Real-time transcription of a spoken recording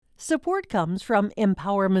Support comes from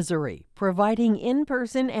Empower Missouri, providing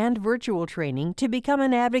in-person and virtual training to become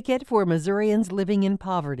an advocate for Missourians living in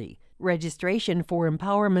poverty. Registration for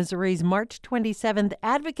Empower Missouri's March 27th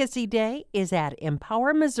Advocacy Day is at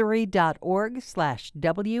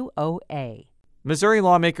empowermissouri.org/WOA. Missouri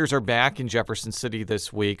lawmakers are back in Jefferson City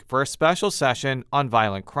this week for a special session on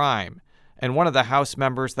violent crime. And one of the House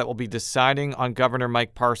members that will be deciding on Governor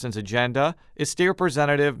Mike Parson's agenda is State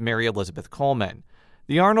Representative Mary Elizabeth Coleman.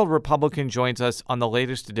 The Arnold Republican joins us on the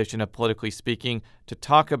latest edition of Politically Speaking to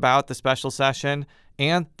talk about the special session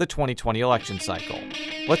and the 2020 election cycle.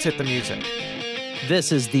 Let's hit the music.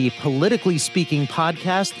 This is the Politically Speaking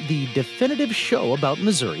podcast, the definitive show about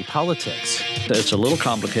Missouri politics. It's a little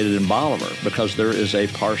complicated in Bolivar because there is a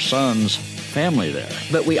Parsons family there.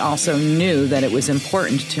 But we also knew that it was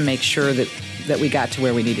important to make sure that we got to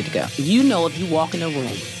where we needed to go. You know, if you walk in a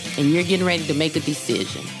room and you're getting ready to make a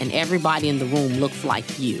decision and everybody in the room looks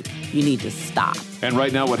like you need to stop. And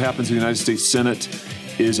right now what happens in the United States Senate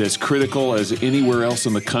is as critical as anywhere else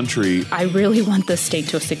in the country. I really want the state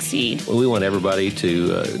to succeed. Well, we want everybody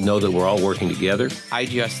to know that we're all working together. I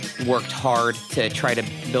just worked hard to try to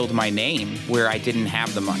build my name where I didn't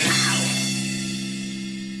have the money.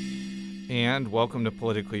 And welcome to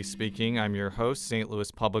Politically Speaking. I'm your host, St.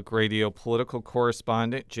 Louis Public Radio political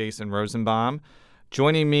correspondent Jason Rosenbaum.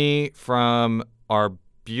 Joining me from our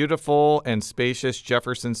beautiful and spacious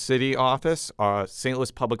Jefferson City office, St.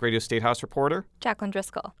 Louis Public Radio State House reporter Jacqueline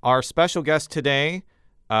Driscoll. Our special guest today,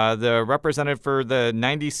 the representative for the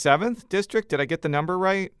 97th District. Did I get the number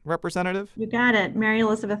right, Representative? You got it. Mary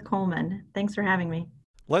Elizabeth Coleman. Thanks for having me.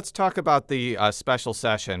 Let's talk about the special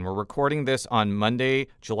session. We're recording this on Monday,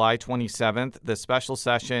 July 27th. The special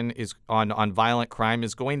session is on violent crime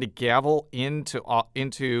is going to gavel into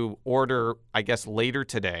order, I guess, later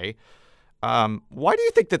today. Why do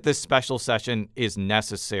you think that this special session is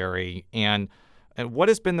necessary, and what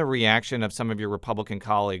has been the reaction of some of your Republican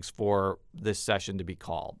colleagues for this session to be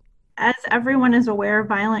called? As everyone is aware,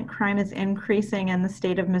 violent crime is increasing in the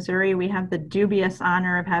state of Missouri. We have the dubious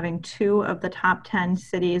honor of having 2 of the top 10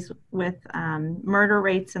 cities with murder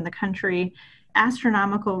rates in the country,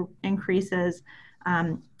 astronomical increases.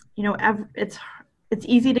 It's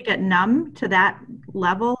easy to get numb to that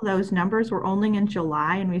level. Those numbers were only in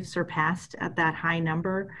July, and we've surpassed at that high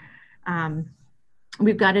number.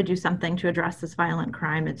 We've got to do something to address this violent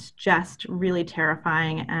crime. It's just really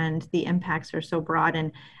terrifying, and the impacts are so broad.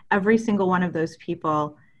 And every single one of those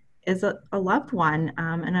people is a loved one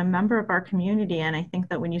and a member of our community. And I think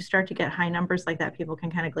that when you start to get high numbers like that, people can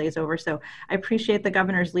kind of glaze over. So I appreciate the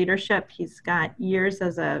governor's leadership. He's got years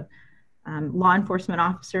as a law enforcement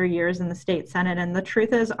officer, years in the state Senate. And the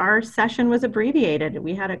truth is our session was abbreviated.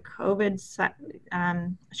 We had a COVID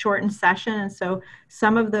shortened session. And so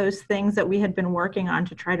some of those things that we had been working on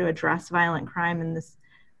to try to address violent crime in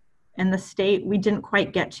the state, we didn't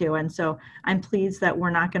quite get to. And so I'm pleased that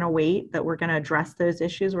we're not going to wait, that we're going to address those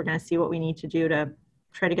issues. We're going to see what we need to do to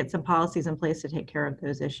try to get some policies in place to take care of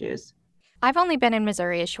those issues. I've only been in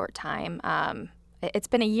Missouri a short time. It's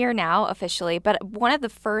been a year now officially, but one of the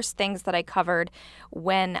first things that I covered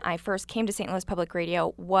when I first came to St. Louis Public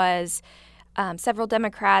Radio was several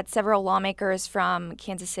Democrats, several lawmakers from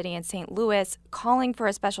Kansas City and St. Louis calling for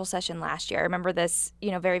a special session last year. I remember this,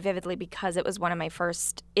 very vividly because it was one of my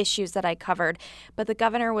first issues that I covered. But the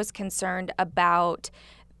governor was concerned about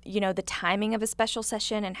the timing of a special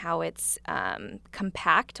session and how it's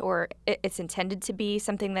compact, or it's intended to be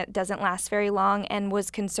something that doesn't last very long, and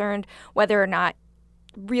was concerned whether or not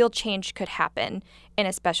real change could happen in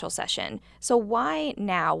a special session. So why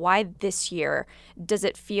now? Why this year does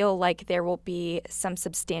it feel like there will be some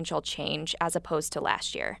substantial change as opposed to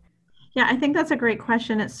last year? Yeah, I think that's a great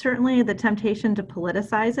question. It's certainly the temptation to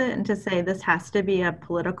politicize it and to say this has to be a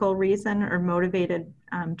political reason or motivated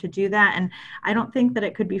to do that. And I don't think that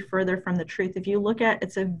it could be further from the truth. If you look at,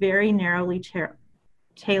 it's a very narrowly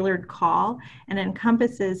tailored call, and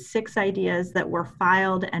encompasses 6 ideas that were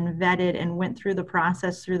filed and vetted and went through the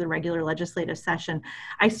process through the regular legislative session.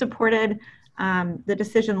 I supported the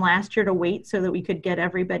decision last year to wait so that we could get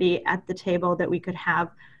everybody at the table, that we could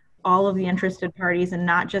have all of the interested parties and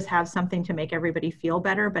not just have something to make everybody feel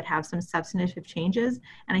better, but have some substantive changes.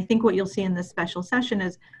 And I think what you'll see in this special session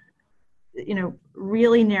is,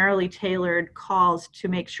 really narrowly tailored calls to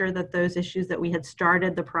make sure that those issues that we had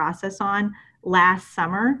started the process on last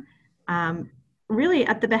summer, really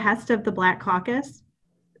at the behest of the Black Caucus,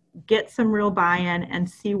 get some real buy-in and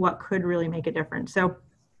see what could really make a difference. So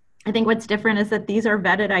I think what's different is that these are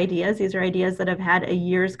vetted ideas. These are ideas that have had a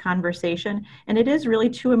year's conversation, and it is really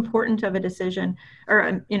too important of a decision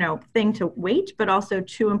or thing to wait, but also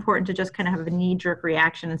too important to just kind of have a knee-jerk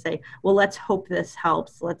reaction and say, well, let's hope this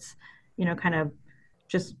helps. Let's, kind of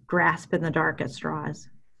just grasp in the dark at straws.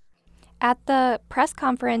 At the press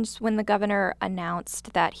conference, when the governor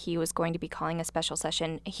announced that he was going to be calling a special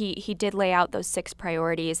session, he did lay out those 6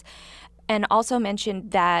 priorities and also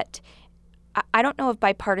mentioned that, I don't know if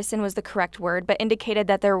bipartisan was the correct word, but indicated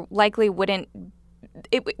that there likely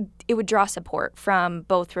it would draw support from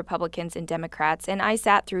both Republicans and Democrats. And I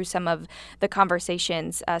sat through some of the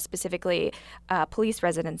conversations, specifically police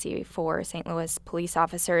residency for St. Louis police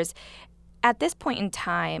officers. At this point in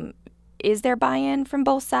time, is there buy-in from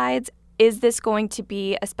both sides? Is this going to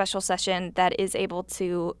be a special session that is able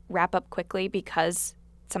to wrap up quickly because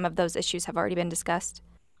some of those issues have already been discussed?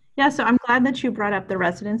 Yeah, so I'm glad that you brought up the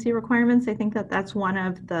residency requirements. I think that that's one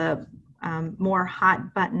of the more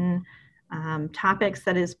hot button topics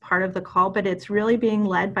that is part of the call, but it's really being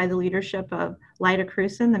led by the leadership of Lyda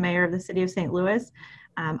Krewson, the mayor of the city of St. Louis.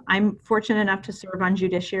 I'm fortunate enough to serve on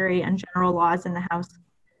judiciary and general laws in the House,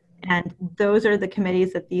 and those are the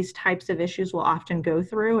committees that these types of issues will often go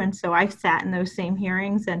through. And so I've sat in those same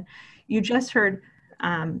hearings, and you just heard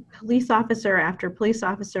police officer after police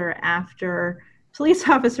officer after police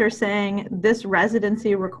officer saying this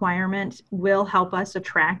residency requirement will help us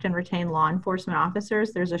attract and retain law enforcement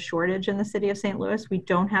officers. There's a shortage in the city of St. Louis. We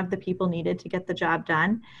don't have the people needed to get the job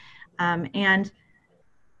done. And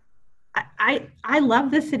I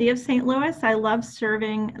love the city of St. Louis. I love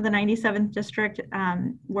serving the 97th district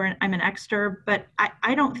where I'm an Exeter, but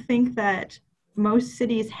I don't think that most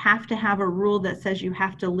cities have to have a rule that says you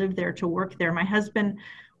have to live there to work there. My husband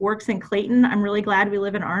works in Clayton. I'm really glad we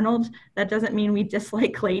live in Arnold. That doesn't mean we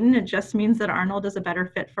dislike Clayton. It just means that Arnold is a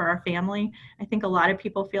better fit for our family. I think a lot of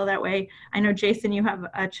people feel that way. I know, Jason, you have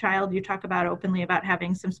a child. You talk about openly about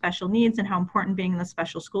having some special needs and how important being in the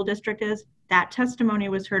special school district is. That testimony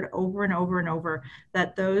was heard over and over and over,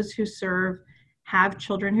 that those who serve have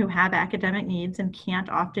children who have academic needs and can't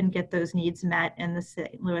often get those needs met in the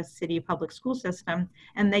St. Louis City public school system,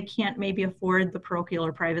 and they can't maybe afford the parochial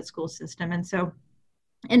or private school system. And so,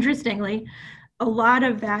 interestingly, a lot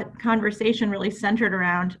of that conversation really centered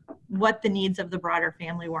around what the needs of the broader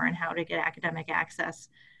family were and how to get academic access.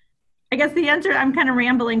 I guess the answer, I'm kind of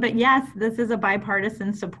rambling, but yes, this is a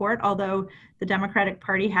bipartisan support, although the Democratic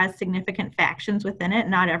Party has significant factions within it.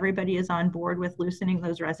 Not everybody is on board with loosening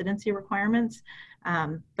those residency requirements.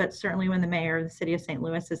 But certainly when the mayor of the city of St.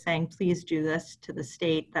 Louis is saying, please do this to the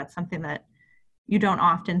state, that's something that you don't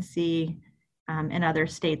often see in other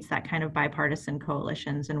states, that kind of bipartisan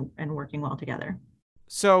coalitions and working well together.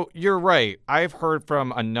 So you're right. I've heard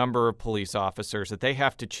from a number of police officers that they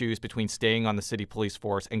have to choose between staying on the city police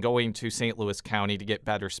force and going to St. Louis County to get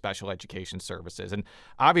better special education services. And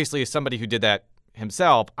obviously, as somebody who did that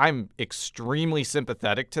himself, I'm extremely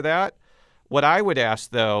sympathetic to that. What I would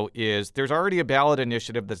ask, though, is there's already a ballot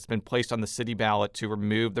initiative that's been placed on the city ballot to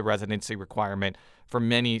remove the residency requirement for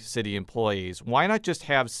many city employees. Why not just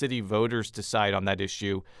have city voters decide on that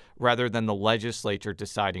issue rather than the legislature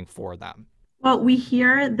deciding for them? Well, we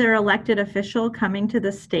hear their elected official coming to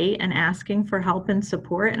the state and asking for help and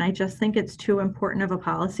support, and I just think it's too important of a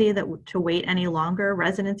policy to wait any longer.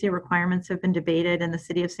 Residency requirements have been debated in the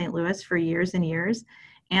city of St. Louis for years and years,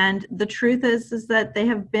 and the truth is that they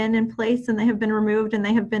have been in place and they have been removed and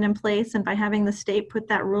they have been in place, and by having the state put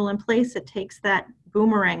that rule in place, it takes that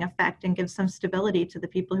boomerang effect and gives some stability to the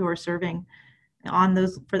people who are serving on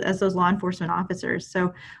those as those law enforcement officers.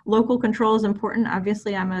 So local control is important.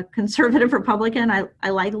 Obviously, I'm a conservative Republican. I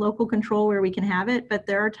like local control where we can have it, but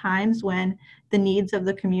there are times when the needs of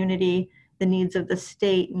the community, the needs of the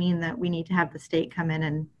state mean that we need to have the state come in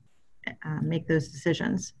and make those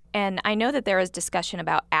decisions. And I know that there is discussion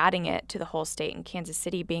about adding it to the whole state and Kansas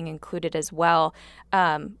City being included as well.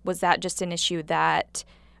 Was that just an issue that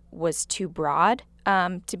was too broad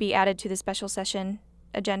to be added to the special session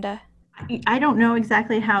agenda? I don't know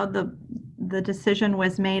exactly how the decision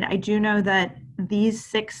was made. I do know that these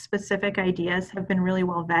 6 specific ideas have been really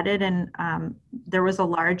well vetted, and there was a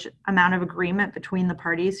large amount of agreement between the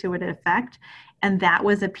parties who it would affect. And that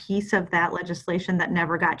was a piece of that legislation that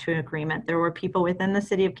never got to an agreement. There were people within the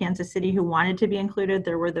city of Kansas City who wanted to be included.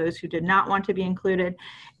 There were those who did not want to be included.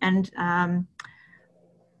 And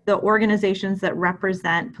the organizations that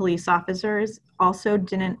represent police officers also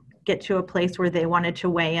didn't get to a place where they wanted to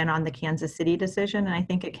weigh in on the Kansas City decision. And I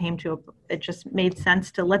think it just made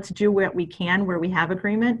sense to let's do what we can where we have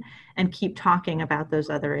agreement and keep talking about those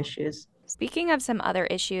other issues. Speaking of some other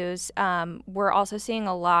issues, we're also seeing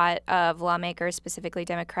a lot of lawmakers, specifically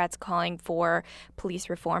Democrats, calling for police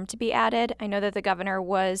reform to be added. I know that the governor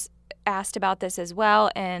was asked about this as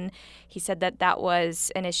well, and he said that that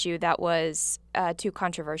was an issue that was too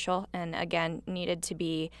controversial and, again, needed to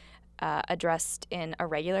be addressed in a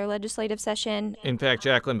regular legislative session. In fact,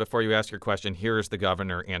 Jacqueline, before you ask your question, here is the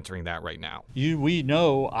governor answering that right now.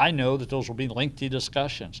 I know that those will be lengthy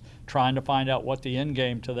discussions, trying to find out what the end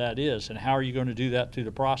game to that is and how are you going to do that through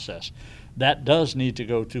the process. That does need to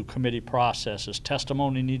go through committee processes.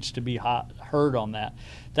 Testimony needs to be heard on that.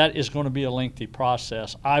 That is going to be a lengthy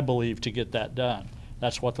process, I believe, to get that done.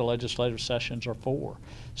 That's what the legislative sessions are for.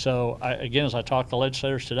 So, again, as I talk to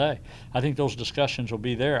legislators today, I think those discussions will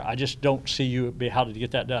be there. I just don't see how to get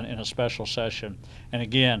that done in a special session. And,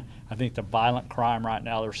 again, I think the violent crime right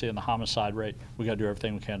now, they're seeing the homicide rate, we got to do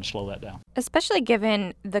everything we can to slow that down. Especially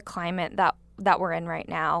given the climate that we're in right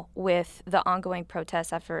now with the ongoing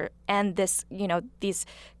protest effort and these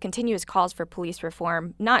continuous calls for police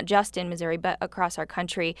reform, not just in Missouri, but across our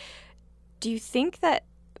country. Do you think that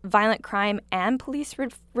violent crime and police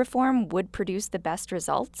reform would produce the best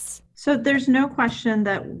results? So there's no question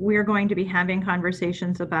that we're going to be having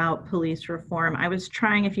conversations about police reform. I was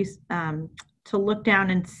trying to look down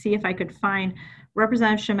and see if I could find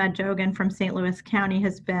Representative Shamed Dogan from St. Louis County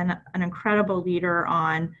has been an incredible leader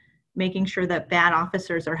on making sure that bad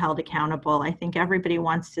officers are held accountable. I think everybody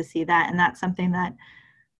wants to see that, and that's something that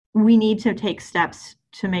we need to take steps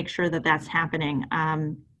to make sure that that's happening.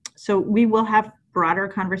 So we will have broader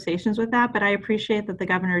conversations with that, but I appreciate that the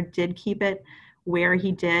governor did keep it where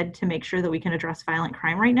he did to make sure that we can address violent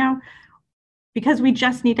crime right now, because we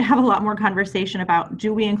just need to have a lot more conversation about,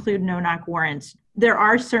 do we include no-knock warrants? There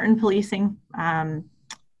are certain policing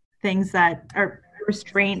things that are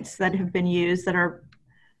restraints that have been used that are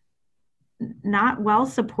not well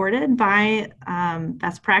supported by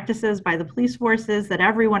best practices by the police forces that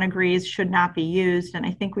everyone agrees should not be used. And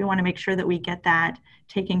I think we want to make sure that we get that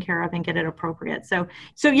taken care of and get it appropriate. So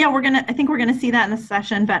yeah, I think we're gonna see that in the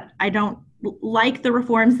session, but I don't like the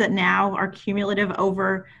reforms that now are cumulative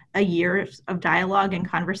over a year of dialogue and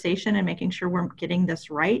conversation and making sure we're getting this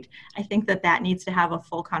right. I think that needs to have a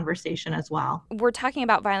full conversation as well. We're talking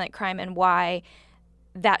about violent crime and why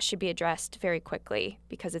that should be addressed very quickly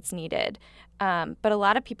because it's needed. But a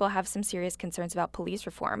lot of people have some serious concerns about police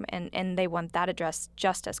reform, and they want that addressed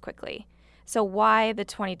just as quickly. So why the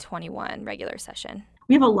 2021 regular session?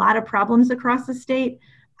 We have a lot of problems across the state.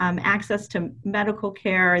 Access to medical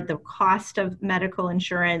care, the cost of medical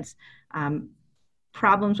insurance,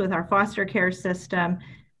 problems with our foster care system.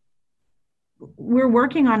 We're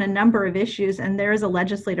working on a number of issues, and there is a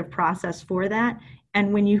legislative process for that.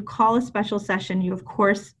 And when you call a special session, you, of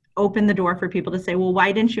course, open the door for people to say, well,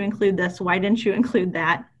 why didn't you include this? Why didn't you include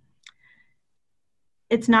that?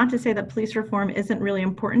 It's not to say that police reform isn't really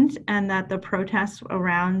important and that the protests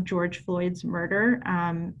around George Floyd's murder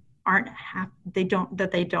they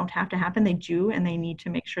don't have to happen. They do, and they need to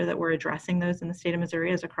make sure that we're addressing those in the state of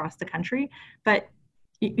Missouri as across the country. But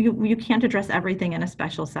you can't address everything in a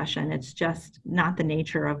special session. It's just not the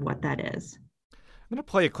nature of what that is. I'm going to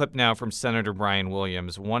play a clip now from Senator Brian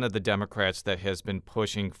Williams, one of the Democrats that has been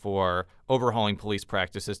pushing for overhauling police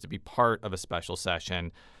practices to be part of a special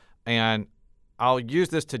session. And I'll use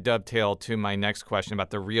this to dovetail to my next question about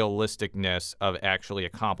the realisticness of actually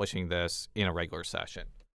accomplishing this in a regular session.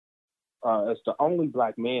 As the only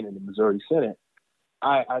black man in the Missouri Senate,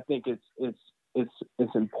 I think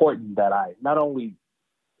it's important that I not only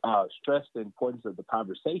stress the importance of the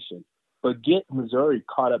conversation, but get Missouri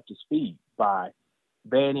caught up to speed by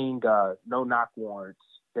banning no-knock warrants,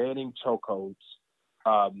 banning chokeholds,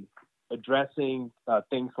 addressing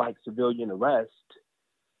things like civilian arrest,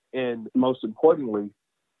 and most importantly,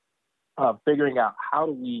 figuring out how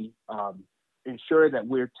do we ensure that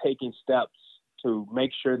we're taking steps to make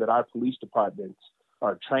sure that our police departments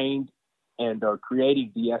are trained and are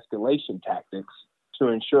creating de-escalation tactics to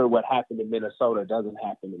ensure what happened in Minnesota doesn't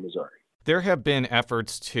happen in Missouri. There have been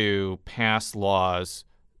efforts to pass laws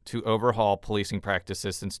to overhaul policing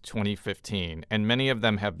practices since 2015, and many of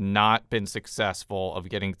them have not been successful of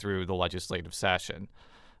getting through the legislative session.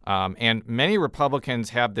 And many Republicans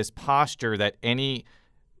have this posture that any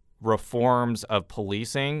reforms of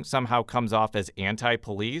policing somehow comes off as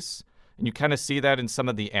anti-police. And you kind of see that in some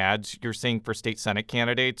of the ads you're seeing for state Senate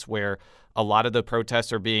candidates, where a lot of the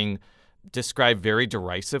protests are being described very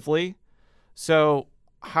derisively. So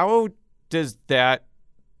how does that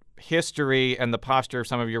history and the posture of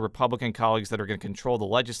some of your Republican colleagues that are going to control the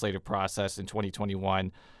legislative process in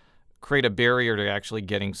 2021 create a barrier to actually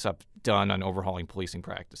getting stuff done on overhauling policing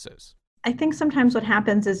practices? I think sometimes what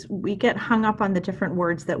happens is we get hung up on the different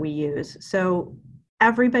words that we use. So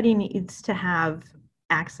everybody needs to have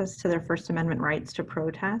access to their First Amendment rights to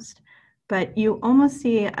protest, but you almost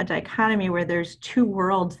see a dichotomy where there's two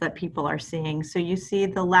worlds that people are seeing. So you see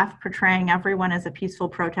the left portraying everyone as a peaceful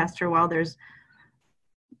protester while there's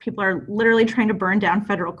people are literally trying to burn down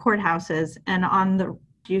federal courthouses, and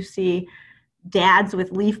you see dads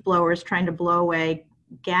with leaf blowers trying to blow away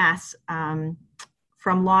gas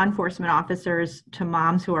from law enforcement officers to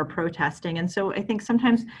moms who are protesting. And so I think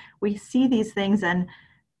sometimes we see these things and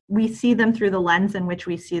we see them through the lens in which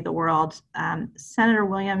we see the world. Senator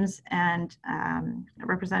Williams and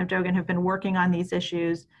Representative Dogan have been working on these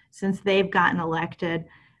issues since they've gotten elected.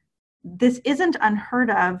 This isn't unheard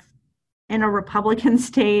of in a Republican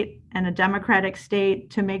state and a Democratic state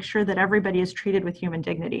to make sure that everybody is treated with human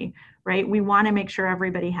dignity, right? We want to make sure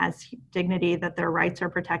everybody has dignity, that their rights are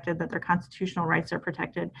protected, that their constitutional rights are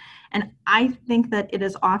protected. And I think that it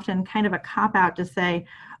is often kind of a cop-out to say,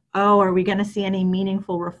 oh, are we going to see any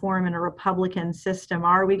meaningful reform in a Republican system?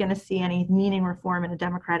 Are we going to see any meaningful reform in a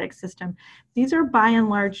Democratic system? These are by and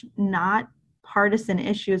large not partisan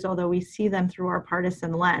issues, although we see them through our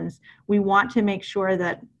partisan lens. We want to make sure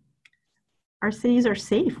that our cities are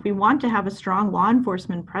safe. We want to have a strong law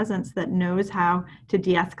enforcement presence that knows how to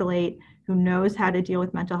de-escalate, who knows how to deal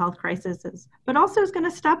with mental health crises, but also is going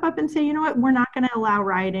to step up and say, you know what, we're not going to allow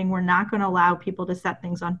rioting. We're not going to allow people to set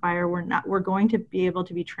things on fire. We're going to be able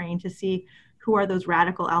to be trained to see who are those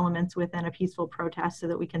radical elements within a peaceful protest so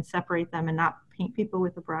that we can separate them and not paint people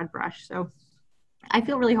with a broad brush. So I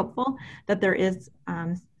feel really hopeful that there is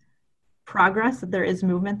progress, that there is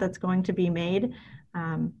movement that's going to be made.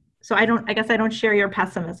 So I guess I don't share your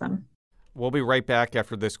pessimism. We'll be right back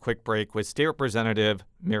after this quick break with State Representative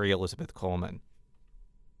Mary Elizabeth Coleman.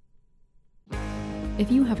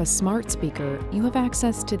 If you have a smart speaker, you have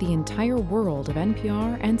access to the entire world of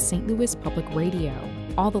NPR and St. Louis Public Radio.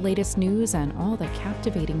 All the latest news and all the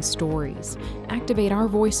captivating stories. Activate our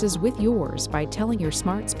voices with yours by telling your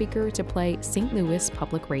smart speaker to play St. Louis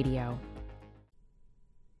Public Radio.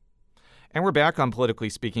 And we're back on Politically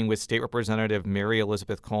Speaking with State Representative Mary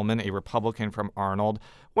Elizabeth Coleman, a Republican from Arnold.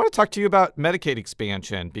 I want to talk to you about Medicaid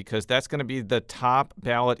expansion because that's going to be the top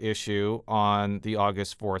ballot issue on the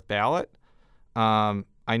August 4th ballot.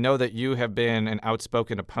 I know that you have been an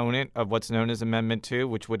outspoken opponent of what's known as Amendment 2,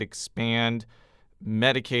 which would expand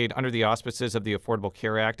Medicaid under the auspices of the Affordable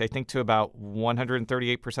Care Act, I think to about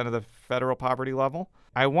 138% of the federal poverty level.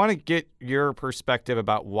 I want to get your perspective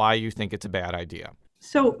about why you think it's a bad idea.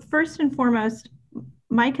 So first and foremost,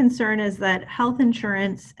 my concern is that health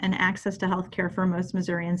insurance and access to health care for most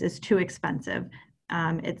Missourians is too expensive.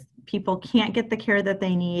 People can't get the care that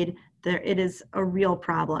they need. It is a real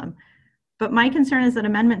problem. But my concern is that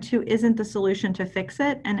Amendment 2 isn't the solution to fix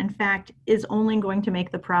it, and in fact is only going to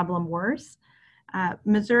make the problem worse.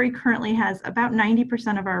 Missouri currently has about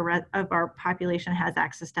 90% of our population has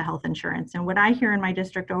access to health insurance. And what I hear in my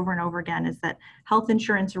district over and over again is that health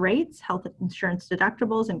insurance rates, health insurance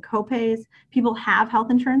deductibles and copays, people have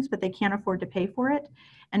health insurance, but they can't afford to pay for it.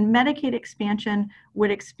 And Medicaid expansion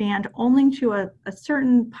would expand only to a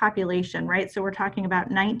certain population, right? So we're talking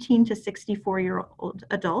about 19 to 64-year-old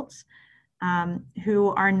adults who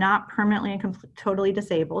are not permanently and totally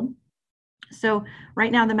disabled. So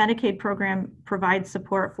right now, the Medicaid program provides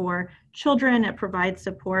support for children, it provides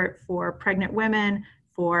support for pregnant women,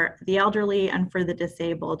 for the elderly, and for the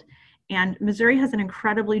disabled. And Missouri has an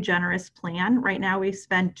incredibly generous plan. Right now, we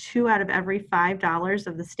spend $2 out of every $5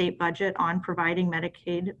 of the state budget on providing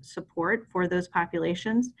Medicaid support for those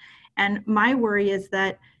populations. And my worry is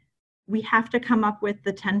that we have to come up with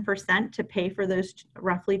the 10% to pay for those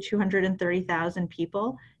roughly 230,000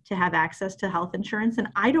 people to have access to health insurance. And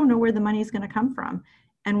I don't know where the money is going to come from.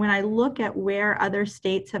 And when I look at where other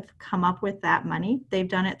states have come up with that money, they've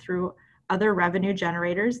done it through other revenue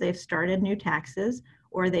generators. They've started new taxes,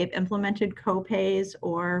 or they've implemented copays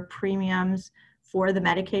or premiums for the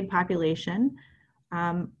Medicaid population,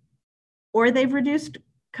 or they've reduced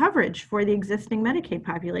coverage for the existing Medicaid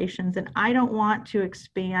populations. And I don't want to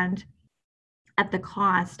expand at the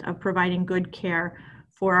cost of providing good care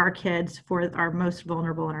for our kids, for our most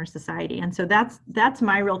vulnerable in our society. And so that's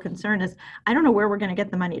my real concern is I don't know where we're going to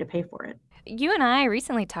get the money to pay for it. You and I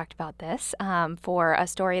recently talked about this for a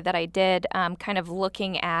story that I did, kind of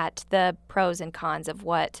looking at the pros and cons of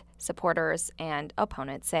what supporters and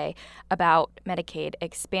opponents say about Medicaid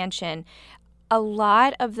expansion. A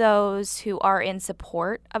lot of those who are in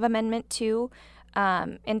support of Amendment 2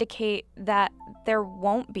 indicate that there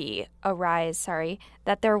won't be a rise.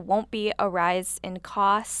 There won't be a rise in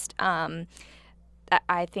cost.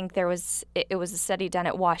 I think it was a study done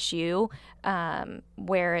at WashU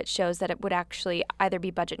where it shows that it would actually either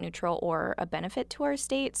be budget neutral or a benefit to our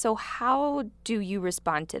state. So how do you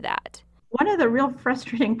respond to that? One of the real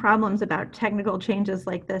frustrating problems about technical changes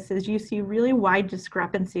like this is you see really wide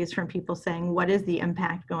discrepancies from people saying, what is the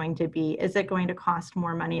impact going to be? Is it going to cost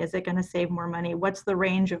more money? Is it going to save more money? What's the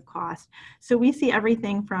range of cost? So we see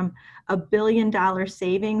everything from $1 billion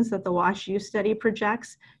savings that the WashU study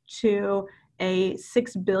projects to a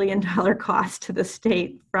 $6 billion cost to the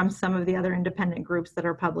state from some of the other independent groups that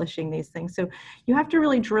are publishing these things. So you have to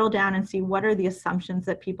really drill down and see what are the assumptions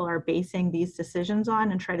that people are basing these decisions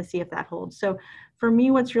on and try to see if that holds. So for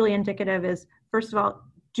me, what's really indicative is, first of all,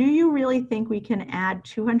 do you really think we can add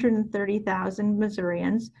 230,000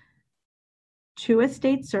 Missourians to a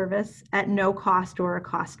state service at no cost or a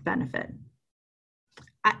cost benefit?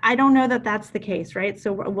 I don't know that that's the case, right?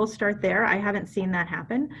 So we'll start there. I haven't seen that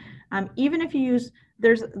happen. Even if you use,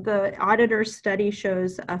 the auditor's study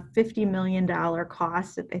shows a $50 million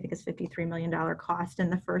cost, I think it's $53 million cost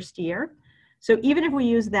in the first year. So even if we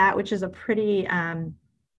use that, which is a pretty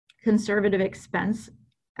conservative expense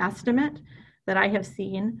estimate that I have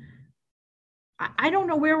seen, I don't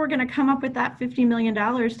know where we're going to come up with that $50 million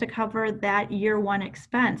to cover that year one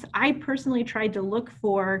expense. I personally tried to look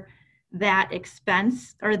for that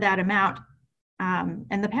expense or that amount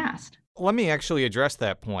in the past. Let me actually address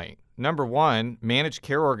that point. Number one, managed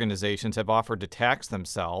care organizations have offered to tax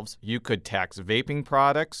themselves. You could tax vaping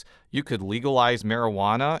products. You could legalize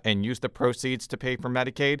marijuana and use the proceeds to pay for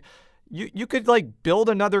Medicaid. You could build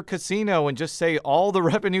another casino and just say all the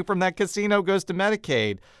revenue from that casino goes to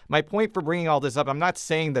Medicaid. My point for bringing all this up, I'm not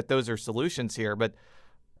saying that those are solutions here, but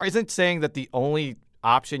isn't saying that the only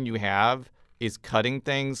option you have is cutting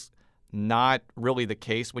things not really the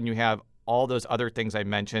case when you have all those other things I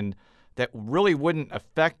mentioned that really wouldn't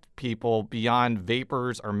affect people beyond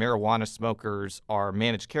vapors or marijuana smokers or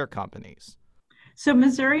managed care companies? So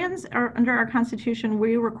Missourians are, under our Constitution,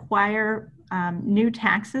 we require new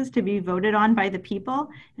taxes to be voted on by the people.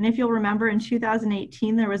 And if you'll remember, in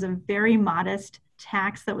 2018, there was a very modest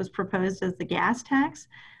tax that was proposed as the gas tax.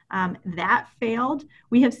 That failed.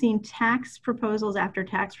 We have seen tax proposals after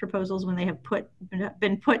tax proposals when they have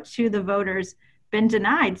been put to the voters, been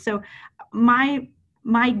denied. So my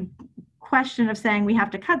question of saying we have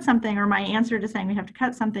to cut something, or my answer to saying we have to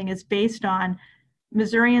cut something, is based on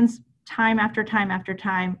Missourians time after time after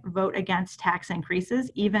time vote against tax increases,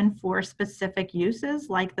 even for specific uses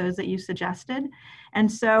like those that you suggested.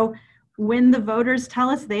 And so when the voters tell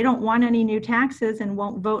us they don't want any new taxes and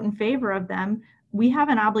won't vote in favor of them, we have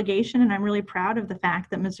an obligation, and I'm really proud of the fact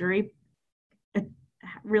that Missouri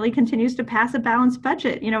really continues to pass a balanced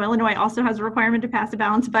budget. Illinois also has a requirement to pass a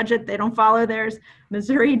balanced budget. They don't follow theirs.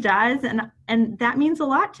 Missouri does, and that means a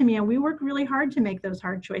lot to me, and we worked really hard to make those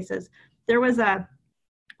hard choices.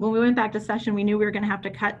 When we went back to session, we knew we were going to have to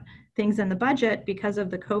cut things in the budget because of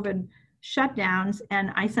the COVID shutdowns,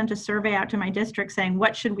 and I sent a survey out to my district saying,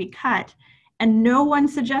 what should we cut? And no one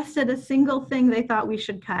suggested a single thing they thought we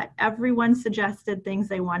should cut. Everyone suggested things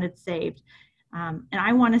they wanted saved. And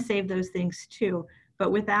I want to save those things too.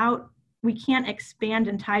 But we can't expand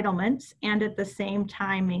entitlements and at the same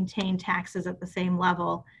time maintain taxes at the same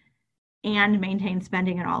level and maintain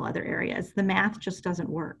spending in all other areas. The math just doesn't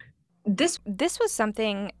work. This was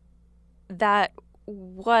something that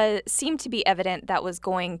seemed to be evident that was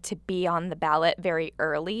going to be on the ballot very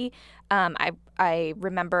early. I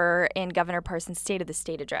remember in Governor Parsons' State of the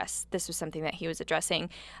State address, this was something that he was addressing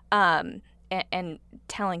and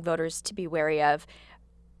telling voters to be wary of.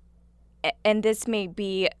 And this may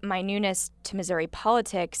be my newness to Missouri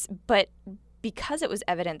politics, but because it was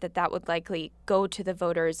evident that that would likely go to the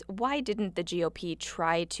voters, why didn't the GOP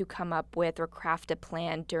try to come up with or craft a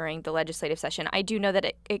plan during the legislative session? I do know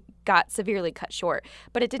that it got severely cut short,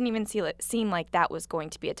 but it didn't even seem like that was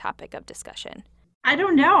going to be a topic of discussion. I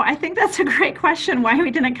don't know. I think that's a great question, why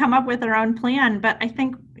we didn't come up with our own plan. But I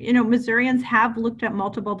think, Missourians have looked at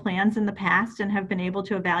multiple plans in the past and have been able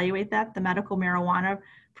to evaluate that. The medical marijuana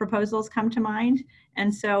proposals come to mind.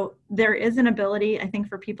 And so there is an ability, I think,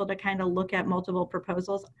 for people to kind of look at multiple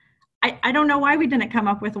proposals. I don't know why we didn't come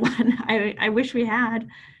up with one. I wish we had.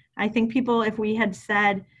 I think people, if we had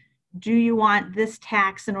said, do you want this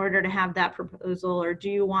tax in order to have that proposal, or do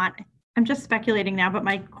you want, I'm just speculating now, but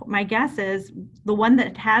my guess is the one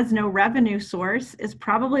that has no revenue source is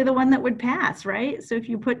probably the one that would pass, right? So if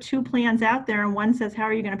you put two plans out there and one says, how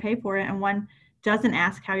are you going to pay for it? And one doesn't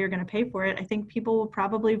ask how you're going to pay for it, I think people will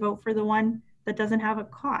probably vote for the one that doesn't have a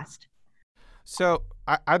cost. So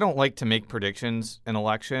I don't like to make predictions in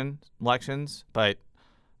elections, but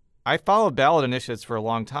I followed ballot initiatives for a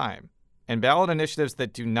long time. And ballot initiatives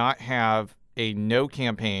that do not have a no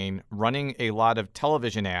campaign running a lot of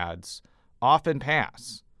television ads often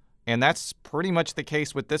pass. And that's pretty much the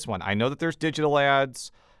case with this one. I know that there's digital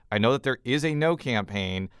ads. I know that there is a no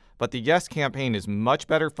campaign, but the yes campaign is much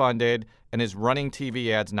better funded and is running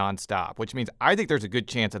TV ads nonstop, which means I think there's a good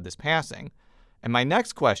chance of this passing. And my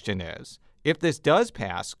next question is, if this does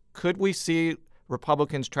pass, could we see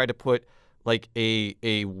Republicans try to put like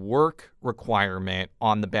a work requirement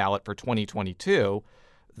on the ballot for 2022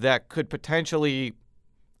 that could potentially,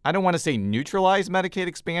 I don't want to say neutralize Medicaid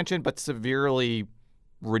expansion, but severely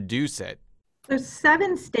reduce it? So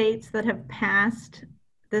 7 states that have passed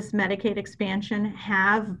this Medicaid expansion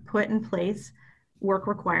have put in place work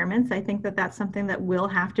requirements. I think that that's something that will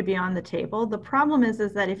have to be on the table. The problem is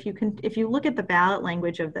that if you look at the ballot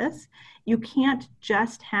language of this, you can't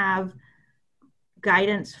just have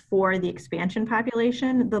guidance for the expansion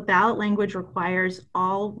population. The ballot language requires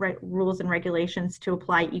all rules and regulations to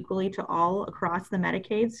apply equally to all across the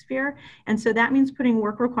Medicaid sphere. And so that means putting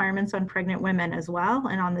work requirements on pregnant women as well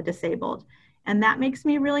and on the disabled. And that makes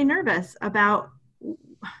me really nervous about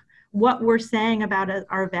what we're saying about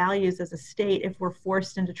our values as a state if we're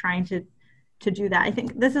forced into trying to do that. I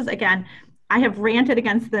think this is, again, I have ranted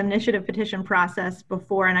against the initiative petition process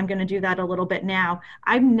before, and I'm going to do that a little bit now.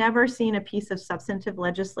 I've never seen a piece of substantive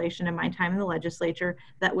legislation in my time in the legislature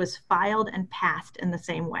that was filed and passed in the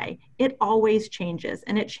same way. It always changes,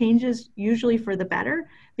 and it changes usually for the better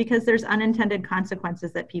because there's unintended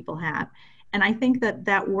consequences that people have. And I think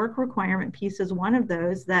that work requirement piece is one of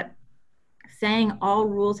those that saying all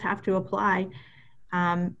rules have to apply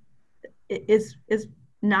is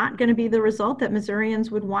not going to be the result that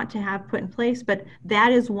Missourians would want to have put in place, but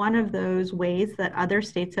that is one of those ways that other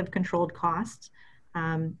states have controlled costs.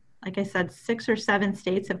 Like I said, 6 or 7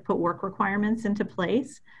 states have put work requirements into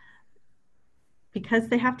place because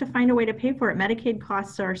they have to find a way to pay for it. Medicaid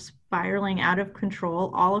costs are spiraling out of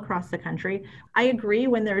control all across the country. I agree,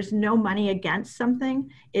 when there's no money against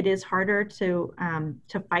something, it is harder to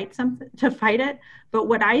fight it. But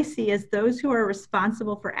what I see is those who are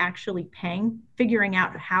responsible for actually paying, figuring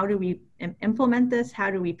out how do we implement this,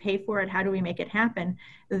 how do we pay for it, how do we make it happen,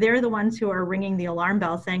 they're the ones who are ringing the alarm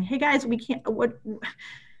bell saying, hey guys, we can't, what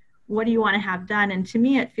do you want to have done? And to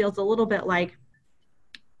me, it feels a little bit like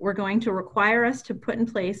we're going to require us to put in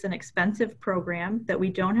place an expensive program that we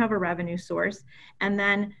don't have a revenue source. And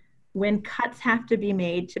then when cuts have to be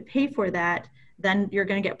made to pay for that, then you're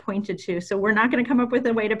going to get pointed to. So we're not going to come up with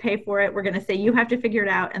a way to pay for it. We're going to say, you have to figure it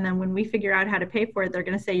out. And then when we figure out how to pay for it, they're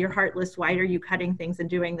going to say, you're heartless. Why are you cutting things and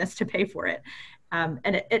doing this to pay for it?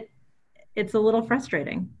 And it's a little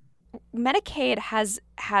frustrating. Medicaid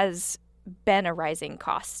has been a rising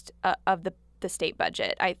cost of the state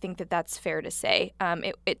budget. I think that's fair to say.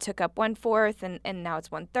 It took up 1/4 and now it's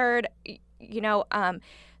 1/3.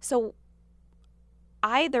 So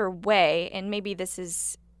either way, and maybe this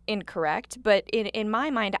is incorrect, but in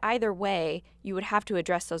my mind, either way, you would have to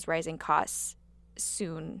address those rising costs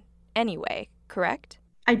soon anyway, correct?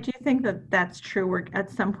 I do think that that's true.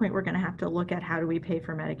 At some point, we're going to have to look at how do we pay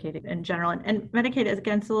for Medicaid in general. And Medicaid is,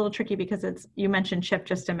 again, it's a little tricky because you mentioned CHIP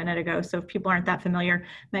just a minute ago. So if people aren't that familiar,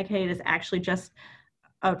 Medicaid is actually just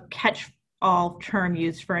a catch-all term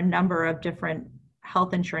used for a number of different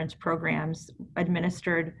health insurance programs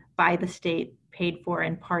administered by the state, paid for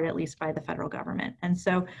in part at least by the federal government. And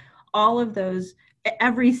so all of those,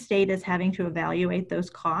 every state is having to evaluate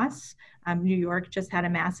those costs. New York just had a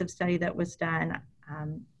massive study that was done.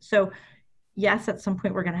 So yes, at some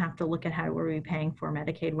point we're going to have to look at how we're paying for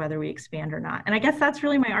Medicaid, whether we expand or not. And I guess that's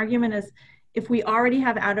really my argument is if we already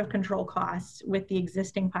have out of control costs with the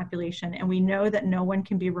existing population and we know that no one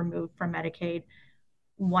can be removed from Medicaid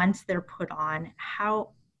once they're put on,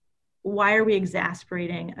 why are we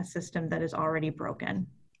exasperating a system that is already broken?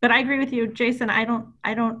 But I agree with you, Jason. I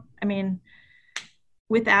mean,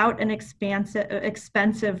 without an expensive,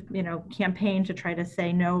 campaign to try to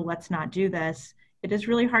say, no, let's not do this, it is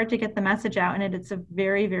really hard to get the message out, and it's a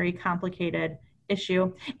very, very complicated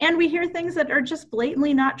issue. And we hear things that are just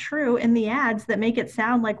blatantly not true in the ads that make it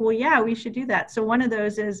sound like, well, yeah, we should do that. So one of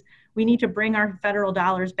those is we need to bring our federal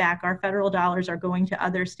dollars back. Our federal dollars are going to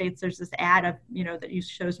other states. There's this ad of, that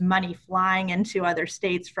shows money flying into other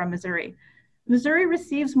states from Missouri. Missouri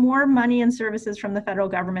receives more money and services from the federal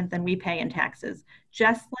government than we pay in taxes,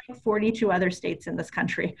 just like 42 other states in this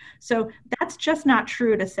country. So that's just not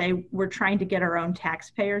true to say we're trying to get our own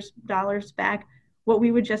taxpayers' dollars back. What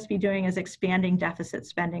we would just be doing is expanding deficit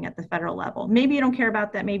spending at the federal level. Maybe you don't care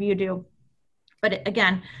about that, maybe you do. But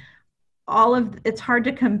again, it's hard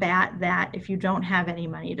to combat that if you don't have any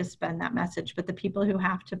money to spend that message. But the people who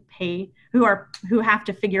have to pay, who have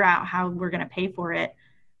to figure out how we're going to pay for it,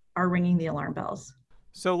 are ringing the alarm bells.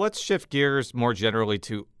 So let's shift gears more generally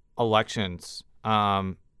to elections.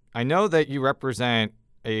 I know that you represent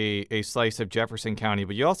a slice of Jefferson County,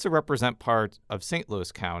 but you also represent part of St.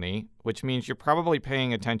 Louis County, which means you're probably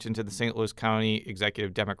paying attention to the St. Louis County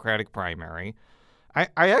Executive Democratic primary. I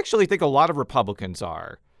actually think a lot of Republicans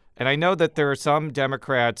are. And I know that there are some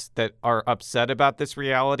Democrats that are upset about this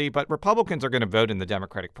reality, but Republicans are going to vote in the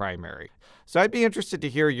Democratic primary. So I'd be interested to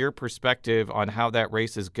hear your perspective on how that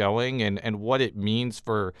race is going and what it means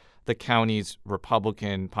for the county's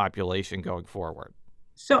Republican population going forward.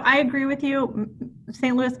 So I agree with you.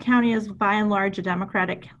 St. Louis County is by and large a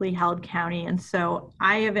democratically held county. And so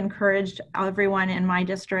I have encouraged everyone in my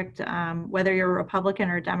district, whether you're a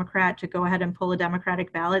Republican or a Democrat, to go ahead and pull a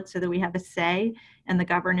Democratic ballot so that we have a say in the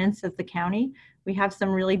governance of the county. We have some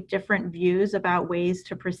really different views about ways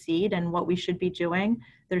to proceed and what we should be doing.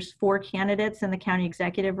 There's 4 candidates in the county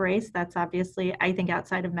executive race. That's obviously, I think,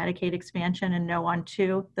 outside of Medicaid expansion and no on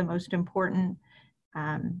 2, the most important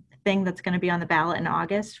thing that's going to be on the ballot in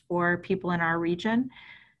August for people in our region.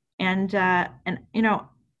 And you know,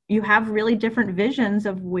 you have really different visions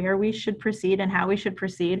of where we should proceed and how we should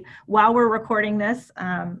proceed. While we're recording this,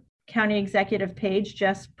 County Executive Page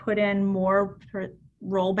just put in more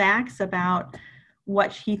rollbacks about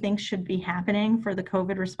what he thinks should be happening for the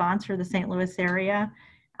COVID response for the St. Louis area.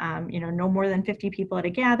 You know, no more than 50 people at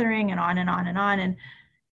a gathering, and on and on and on. And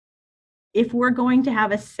if we're going to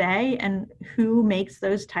have a say in who makes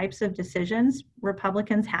those types of decisions,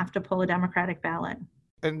 Republicans have to pull a Democratic ballot.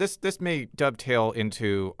 And this may dovetail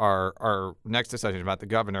into our next discussion about the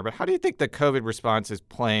governor, but how do you think the COVID response is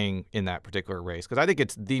playing in that particular race? Because I think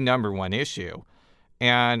it's the number one issue.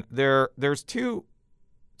 And there's 2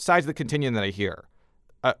 sides of the continuum that I hear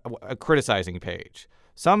criticizing Page.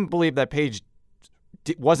 Some believe that Page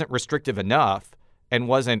wasn't restrictive enough and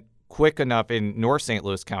wasn't quick enough in North St.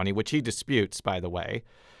 Louis County, which he disputes, by the way.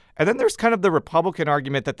 And then there's kind of the Republican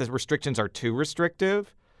argument that the restrictions are too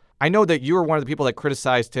restrictive. I know that you were one of the people that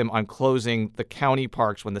criticized him on closing the county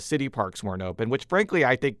parks when the city parks weren't open, which frankly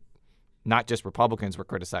I think not just Republicans were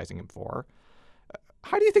criticizing him for.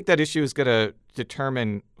 How do you think that issue is going to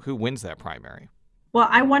determine who wins that primary? Well,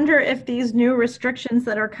 I wonder if these new restrictions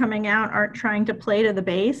that are coming out aren't trying to play to the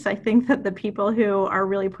base. I think that the people who are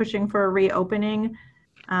really pushing for a reopening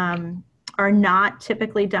are not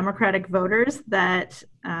typically Democratic voters, that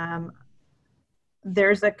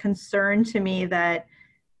there's a concern to me that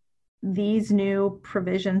these new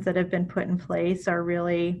provisions that have been put in place are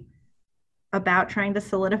really about trying to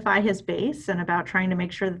solidify his base and about trying to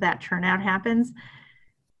make sure that that turnout happens.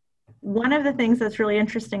 One of the things that's really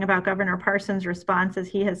interesting about Governor Parsons' response is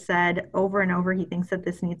he has said over and over he thinks that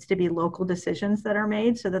this needs to be local decisions that are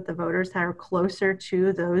made so that the voters are closer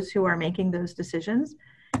to those who are making those decisions.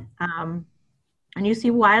 And you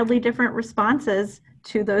see wildly different responses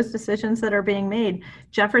to those decisions that are being made.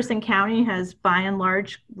 Jefferson County has by and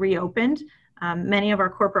large reopened. Many of our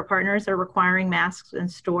corporate partners are requiring masks in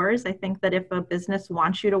stores. I think that if a business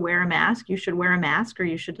wants you to wear a mask, you should wear a mask, or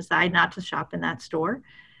you should decide not to shop in that store.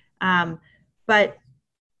 But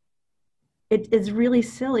it is really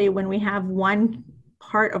silly when we have one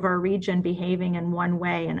part of our region behaving in one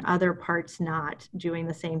way and other parts not doing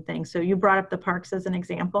the same thing. So you brought up the parks as an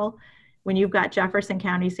example. When you've got Jefferson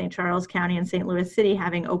County, St. Charles County, and St. Louis City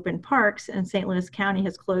having open parks, and St. Louis County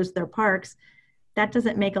has closed their parks, that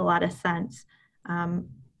doesn't make a lot of sense.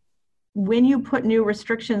 When you put new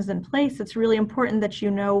restrictions in place, it's really important that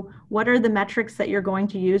you know what are the metrics that you're going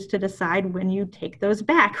to use to decide when you take those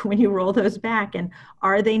back, when you roll those back, and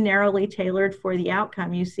are they narrowly tailored for the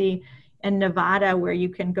outcome? You see in Nevada where you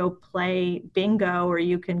can go play bingo or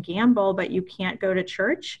you can gamble, but you can't go to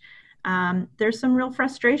church. There's some real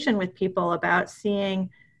frustration with people about seeing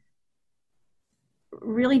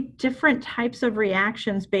really different types of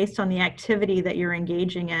reactions based on the activity that you're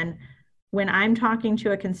engaging in. When I'm talking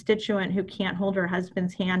to a constituent who can't hold her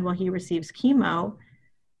husband's hand while he receives chemo,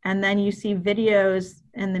 and then you see videos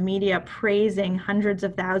in the media praising hundreds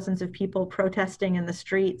of thousands of people protesting in the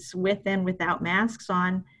streets with and without masks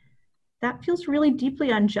on, that feels really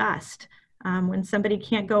deeply unjust. When somebody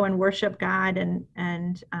can't go and worship God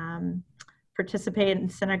and participate in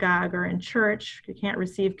synagogue or in church, you can't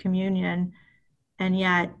receive communion, and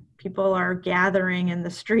yet people are gathering in the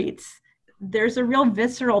streets. There's a real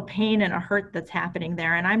visceral pain and a hurt that's happening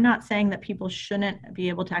there. And I'm not saying that people shouldn't be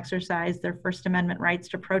able to exercise their First Amendment rights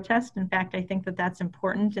to protest. In fact, I think that that's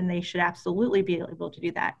important and they should absolutely be able to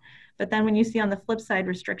do that. But then when you see on the flip side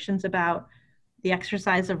restrictions about the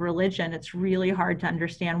exercise of religion, it's really hard to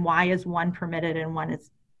understand why is one permitted and one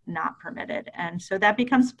is not permitted. And so that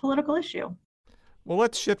becomes a political issue. Well,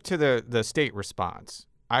 let's shift to the state response.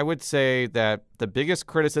 I would say that the biggest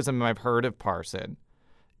criticism I've heard of Parson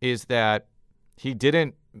is that he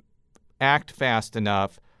didn't act fast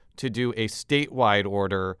enough to do a statewide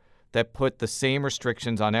order that put the same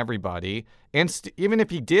restrictions on everybody. And even if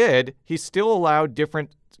he did, he still allowed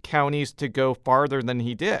different counties to go farther than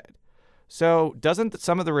he did. So doesn't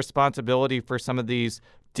some of the responsibility for some of these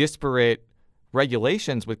disparate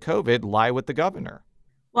regulations with COVID lie with the governor?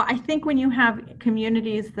 Well, I think when you have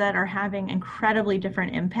communities that are having incredibly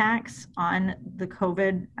different impacts on the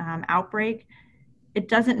COVID outbreak, it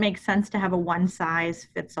doesn't make sense to have a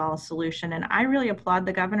one-size-fits-all solution. And I really applaud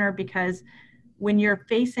the governor, because when you're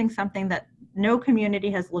facing something that no community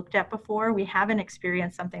has looked at before, we haven't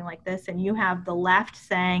experienced something like this, and you have the left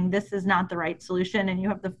saying this is not the right solution, and you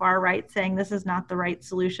have the far right saying this is not the right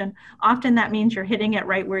solution, often that means you're hitting it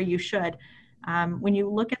right where you should. When you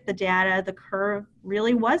look at the data, the curve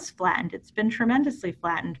really was flattened. It's been tremendously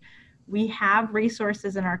flattened. We have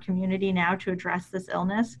resources in our community now to address this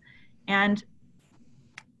illness. And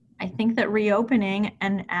I think that reopening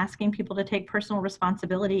and asking people to take personal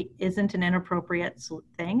responsibility isn't an inappropriate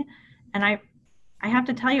thing. And I have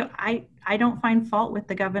to tell you, I don't find fault with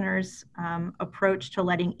the governor's approach to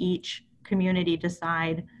letting each community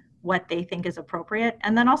decide what they think is appropriate,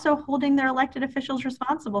 and then also holding their elected officials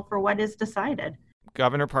responsible for what is decided.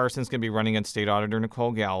 Governor Parson's going to be running against State Auditor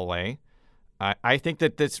Nicole Galloway. I think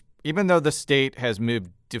that this, even though the state has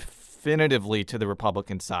moved definitively to the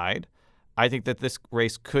Republican side, I think that this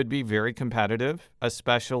race could be very competitive,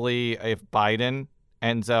 especially if Biden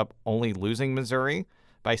ends up only losing Missouri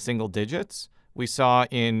by single digits. We saw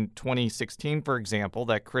in 2016, for example,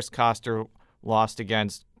 that Chris Koster lost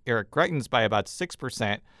against Eric Greitens by about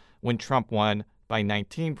 6%, when Trump won by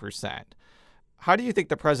 19%. How do you think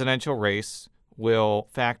the presidential race will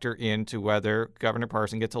factor into whether Governor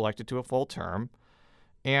Parson gets elected to a full term?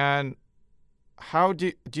 And how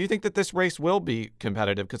do you think that this race will be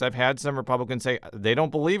competitive? Because I've had some Republicans say they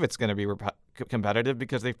don't believe it's going to be competitive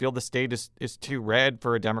because they feel the state is too red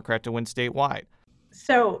for a Democrat to win statewide.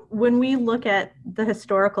 So when we look at the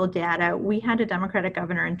historical data, we had a Democratic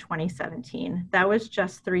governor in 2017. That was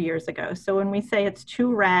just 3 years ago. So when we say it's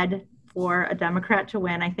too red for a Democrat to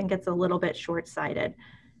win, I think it's a little bit short-sighted.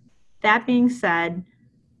 That being said,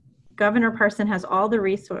 Governor Parson has all the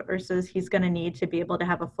resources he's going to need to be able to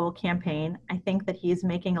have a full campaign. I think that he's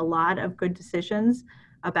making a lot of good decisions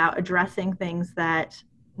about addressing things that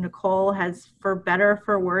Nicole has, for better or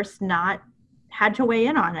for worse, not had to weigh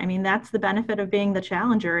in on. I mean, that's the benefit of being the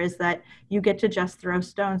challenger, is that you get to just throw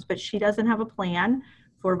stones, but she doesn't have a plan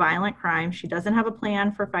for violent crime. She doesn't have a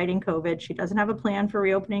plan for fighting COVID. She doesn't have a plan for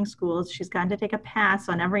reopening schools. She's got to take a pass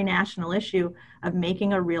on every national issue of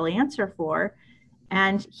making a real answer for.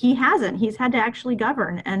 And he hasn't. He's had to actually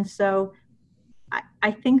govern. And so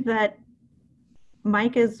I think that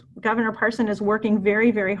Governor Parson is working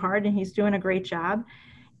very, very hard, and he's doing a great job.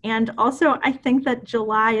 And also, I think that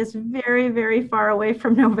July is very, very far away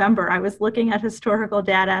from November. I was looking at historical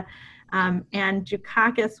data, and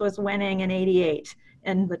Dukakis was winning in '88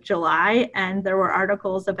 in the July, and there were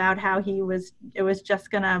articles about how it was just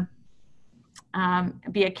going to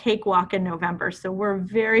be a cakewalk in November. So we're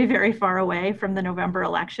very, very far away from the November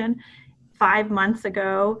election. 5 months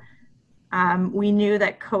ago, we knew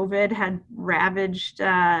that COVID had ravaged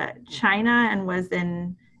China and was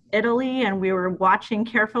in Italy, and we were watching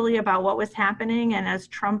carefully about what was happening. And as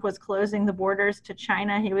Trump was closing the borders to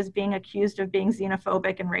China, he was being accused of being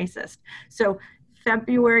xenophobic and racist. So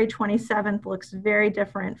February 27th looks very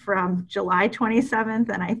different from July 27th,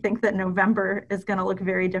 and I think that November is going to look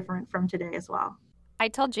very different from today as well. I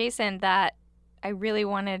told Jason that I really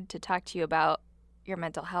wanted to talk to you about your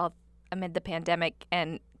mental health amid the pandemic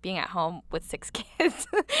and being at home with 6 kids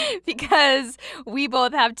because we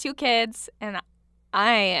both have 2 kids, and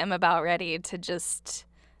I am about ready to just,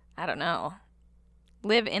 I don't know,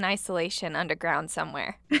 live in isolation underground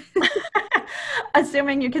somewhere.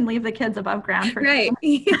 Assuming you can leave the kids above ground for right.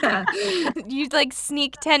 Yeah. You'd like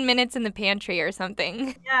sneak 10 minutes in the pantry or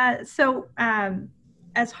something. Yeah. So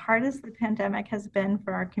as hard as the pandemic has been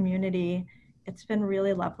for our community, it's been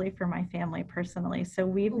really lovely for my family personally. So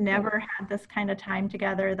we've never had this kind of time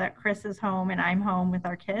together that Chris is home and I'm home with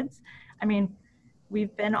our kids. I mean,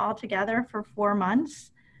 we've been all together for 4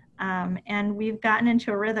 months, and we've gotten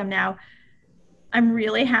into a rhythm now. I'm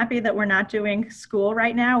really happy that we're not doing school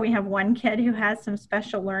right now. We have one kid who has some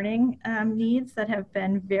special learning needs that have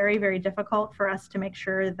been very, very difficult for us to make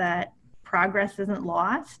sure that progress isn't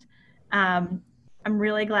lost. I'm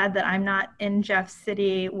really glad that I'm not in Jeff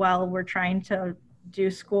City while we're trying to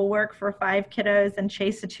do schoolwork for 5 kiddos and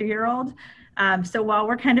chase a 2-year-old. So while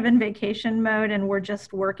we're kind of in vacation mode and we're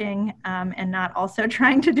just working and not also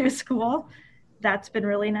trying to do school, that's been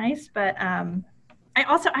really nice. But I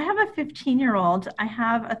have a 15-year-old, I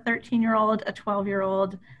have a 13-year-old, a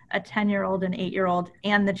 12-year-old, a 10-year-old, an 8-year-old,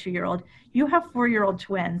 and the 2-year-old. You have 4-year-old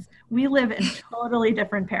twins. We live in totally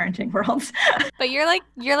different parenting worlds. But you're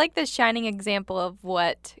like the shining example of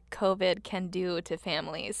what COVID can do to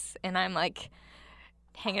families. And I'm like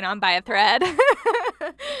hanging on by a thread.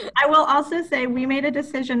 I will also say we made a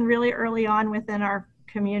decision really early on within our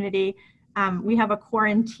community. We have a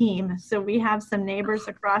quarantine, so we have some neighbors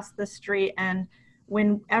across the street, and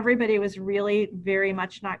when everybody was really very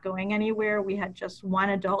much not going anywhere, we had just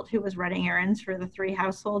one adult who was running errands for the 3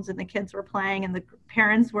 households, and the kids were playing, and the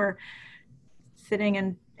parents were sitting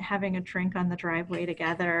and having a drink on the driveway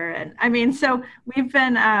together. And I mean, so we've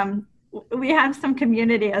been, we have some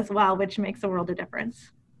community as well, which makes a world of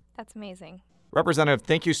difference. That's amazing. Representative,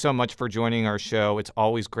 thank you so much for joining our show. It's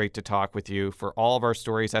always great to talk with you. For all of our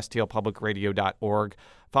stories, stlpublicradio.org.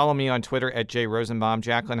 Follow me on Twitter at @JRosenbaum.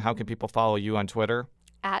 Jacqueline, how can people follow you on Twitter?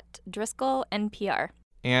 At Driscoll NPR.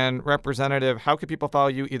 And Representative, how can people follow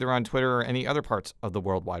you either on Twitter or any other parts of the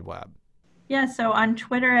World Wide Web? Yeah, so on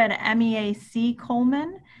Twitter at MEAC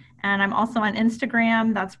Coleman. And I'm also on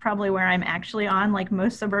Instagram. That's probably where I'm actually on, like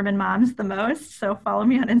most suburban moms the most. So follow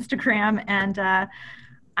me on Instagram. And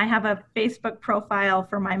I have a Facebook profile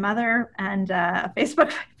for my mother and a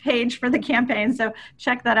Facebook page for the campaign. So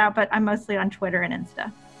check that out. But I'm mostly on Twitter and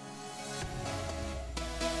Insta.